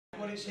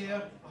everybody's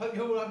here. I hope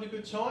you're all having a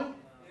good time.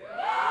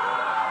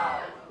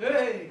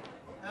 Hey!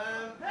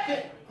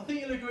 I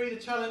think you'll agree the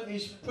talent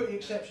is pretty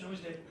exceptional,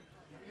 isn't it?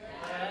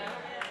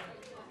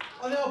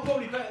 I know I'm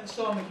probably better than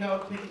Simon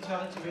Cowell at picking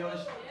talent, to be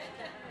honest.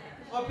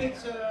 I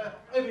picked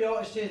every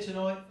artist here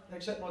tonight,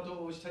 except my daughter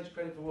always takes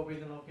credit for Robbie,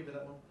 then I'll give her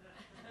that one.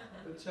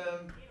 But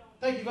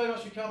thank you very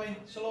much for coming.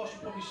 It's the last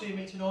you'll probably see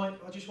me tonight.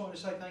 I just wanted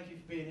to say thank you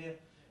for being here.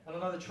 And I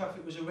know the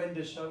traffic was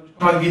horrendous, so it was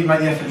great of you to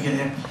make the effort to get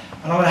here.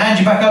 And I'm going to hand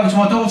you back over to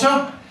my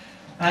daughter,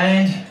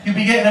 and you'll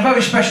be getting a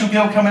very special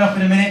girl coming up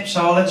in a minute,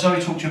 so I'll let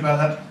Zoe talk to you about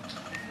that.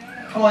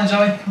 Come on,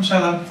 Zoe, come say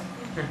hello.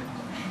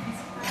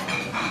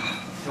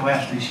 Do I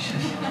have to, she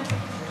says.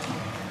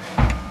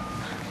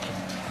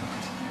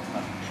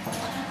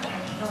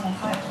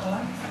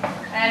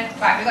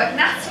 Right, we've got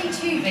Natalie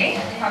Tuvey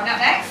coming up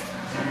next.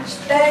 She's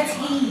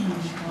 13.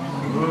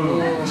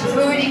 Ooh. She's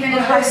already been in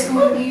High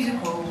School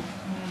Musical.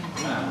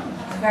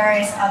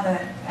 Various other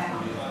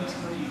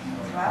musicals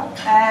as well.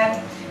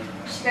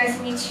 She's going to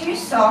sing me 2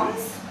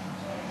 songs.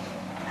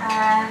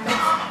 And I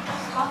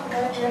can't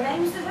remember the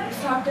names of them,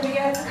 so I'm going to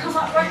get her to come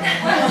up right now.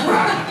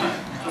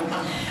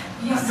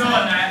 Yes. Go on,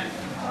 Nat.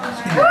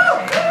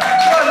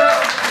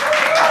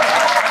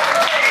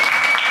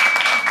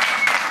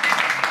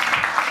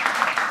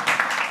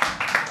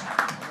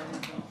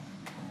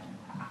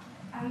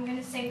 I'm going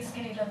to sing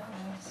Skinny Love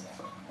first.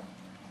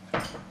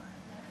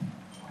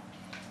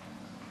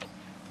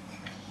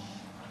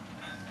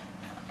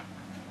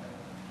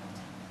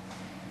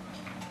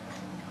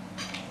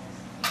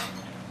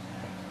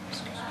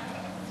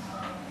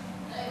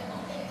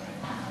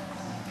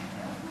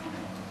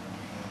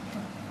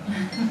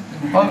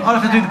 I'll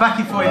have to do the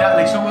backing for you,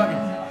 Natalie, it's not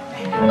working.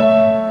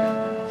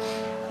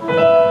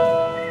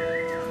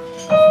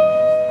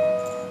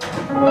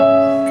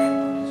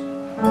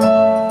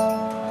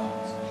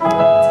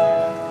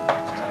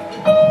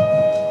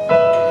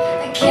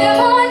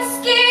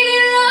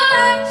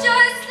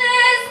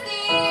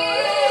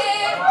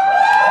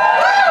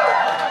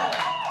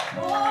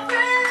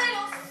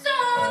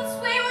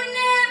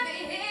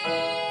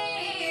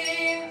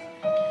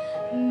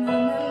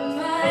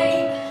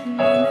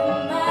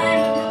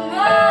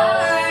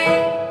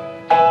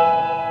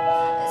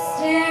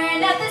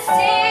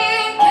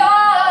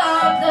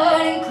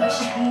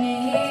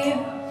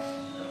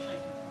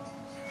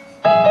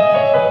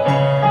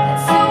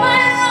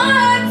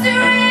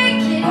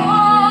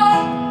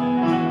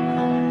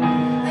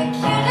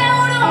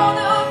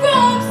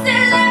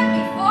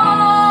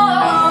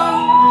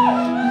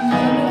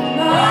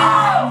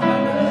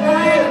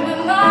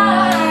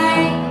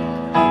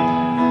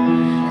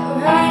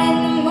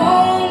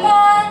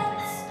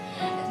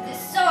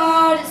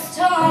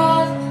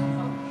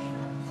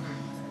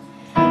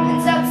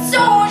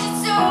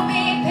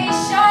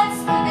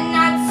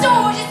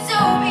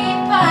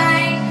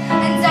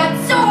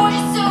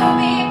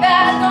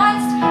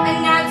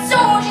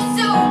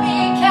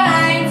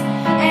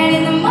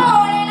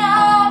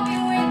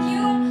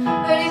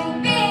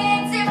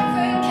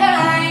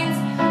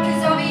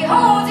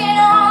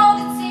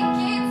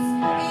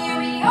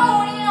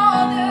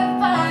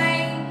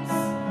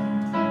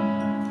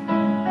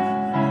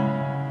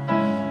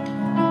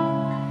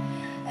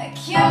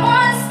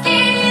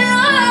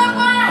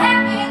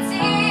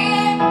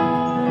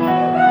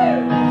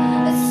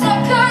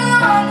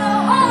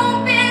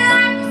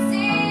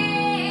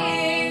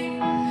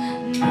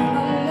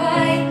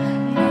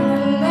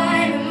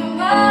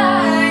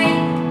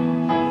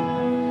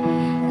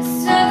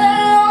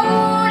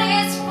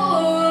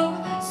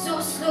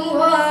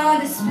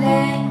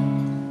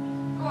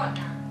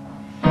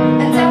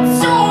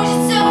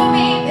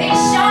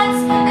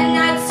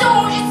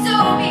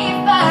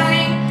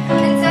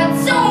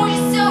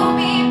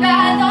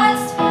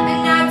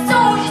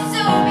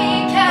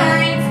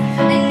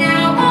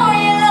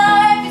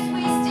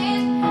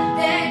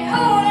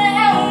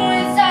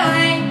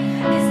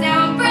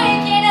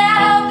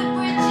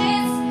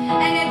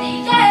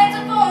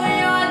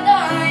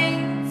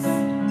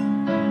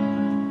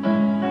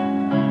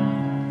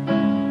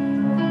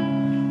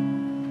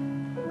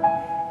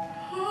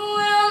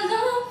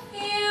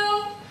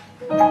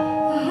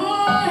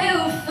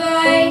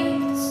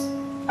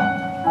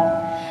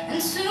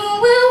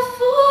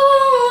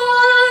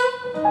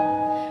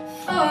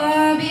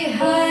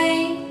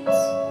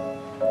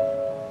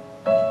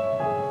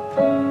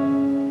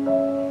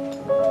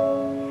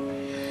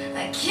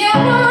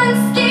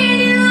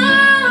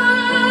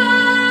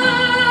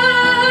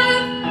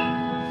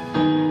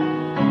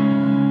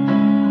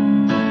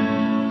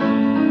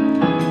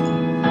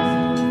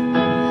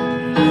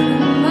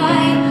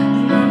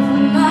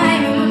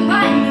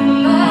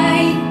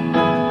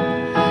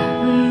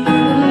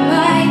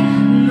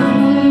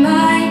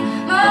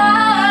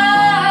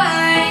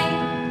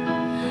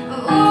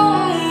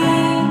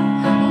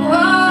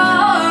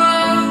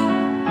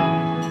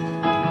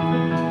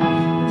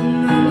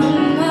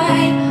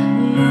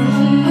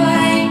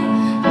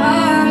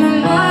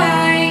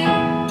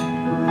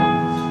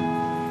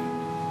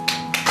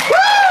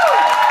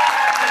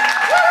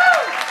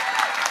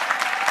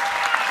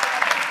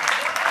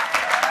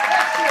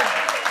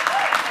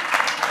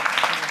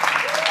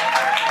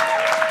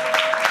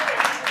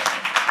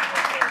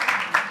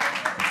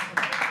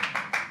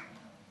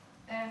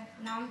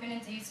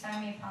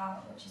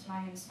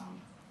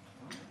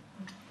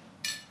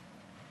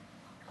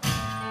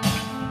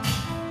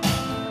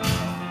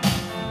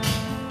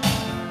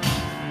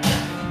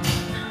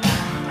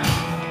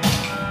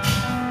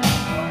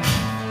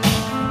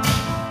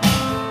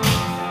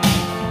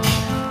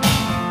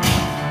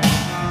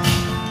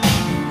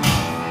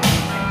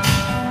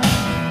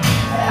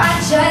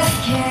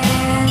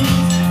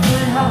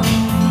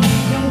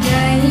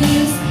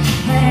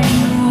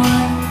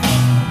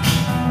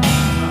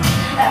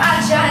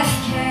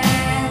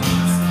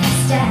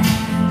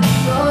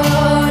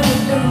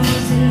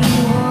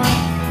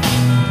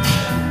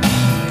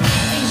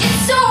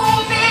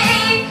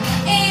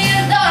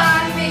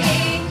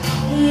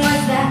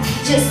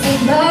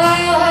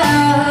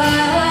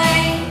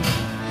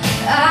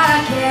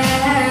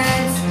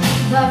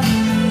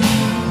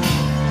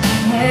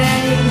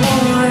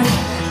 anymore.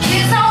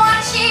 'Cause I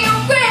watch you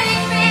break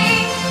me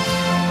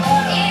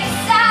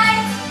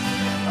inside,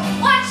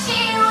 watch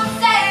you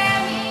tear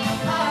me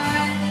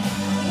apart,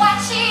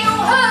 watch you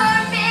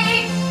hurt me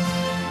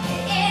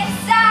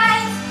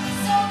inside,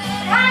 so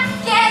that I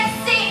can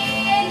see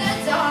in the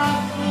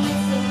dark.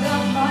 It's a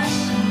love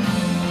machine.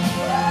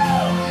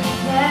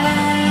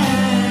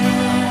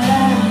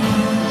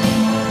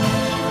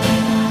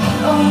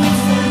 Oh,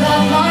 it's a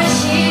love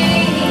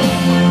machine.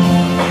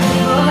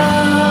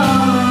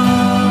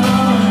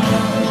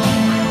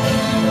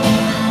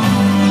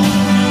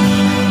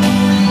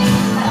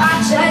 I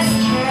just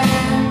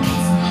can't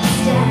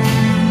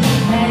stand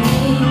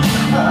any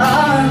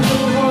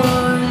other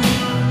war.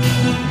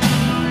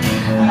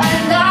 A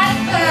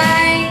life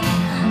pain,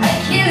 a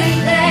killing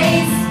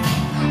place.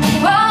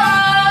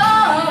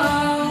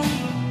 Whoa.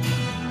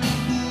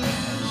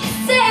 You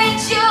said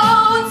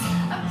you'd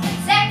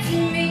protect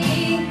me.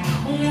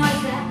 Was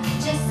that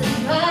just a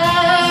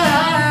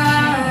lie?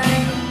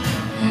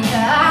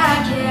 I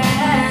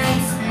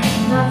can't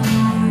love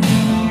you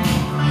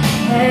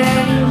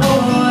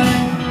anymore.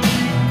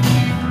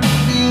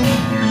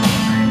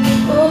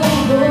 Oh,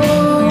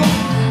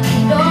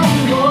 no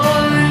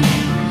more.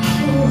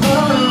 Oh.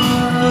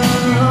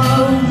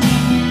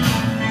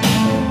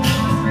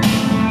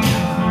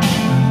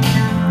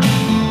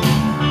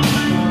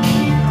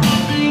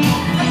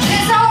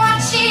 Because I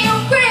watch you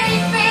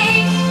break me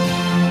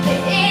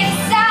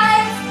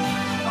inside,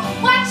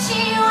 watch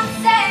you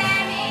tear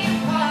me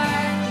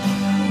apart,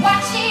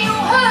 watch you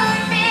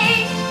hurt me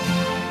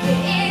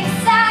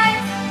inside,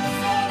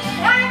 so that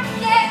I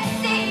can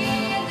see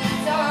in the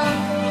dark.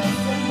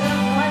 It's a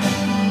love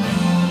machine.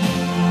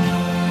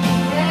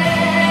 Yeah.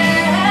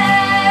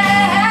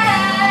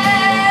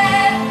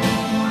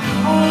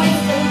 Oh,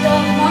 it's a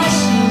love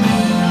machine.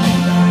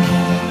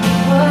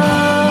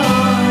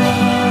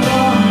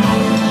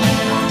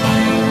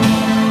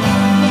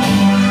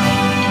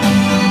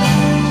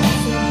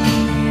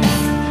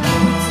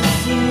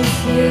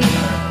 Seriously,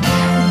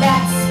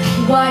 that's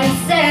what it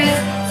says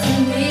to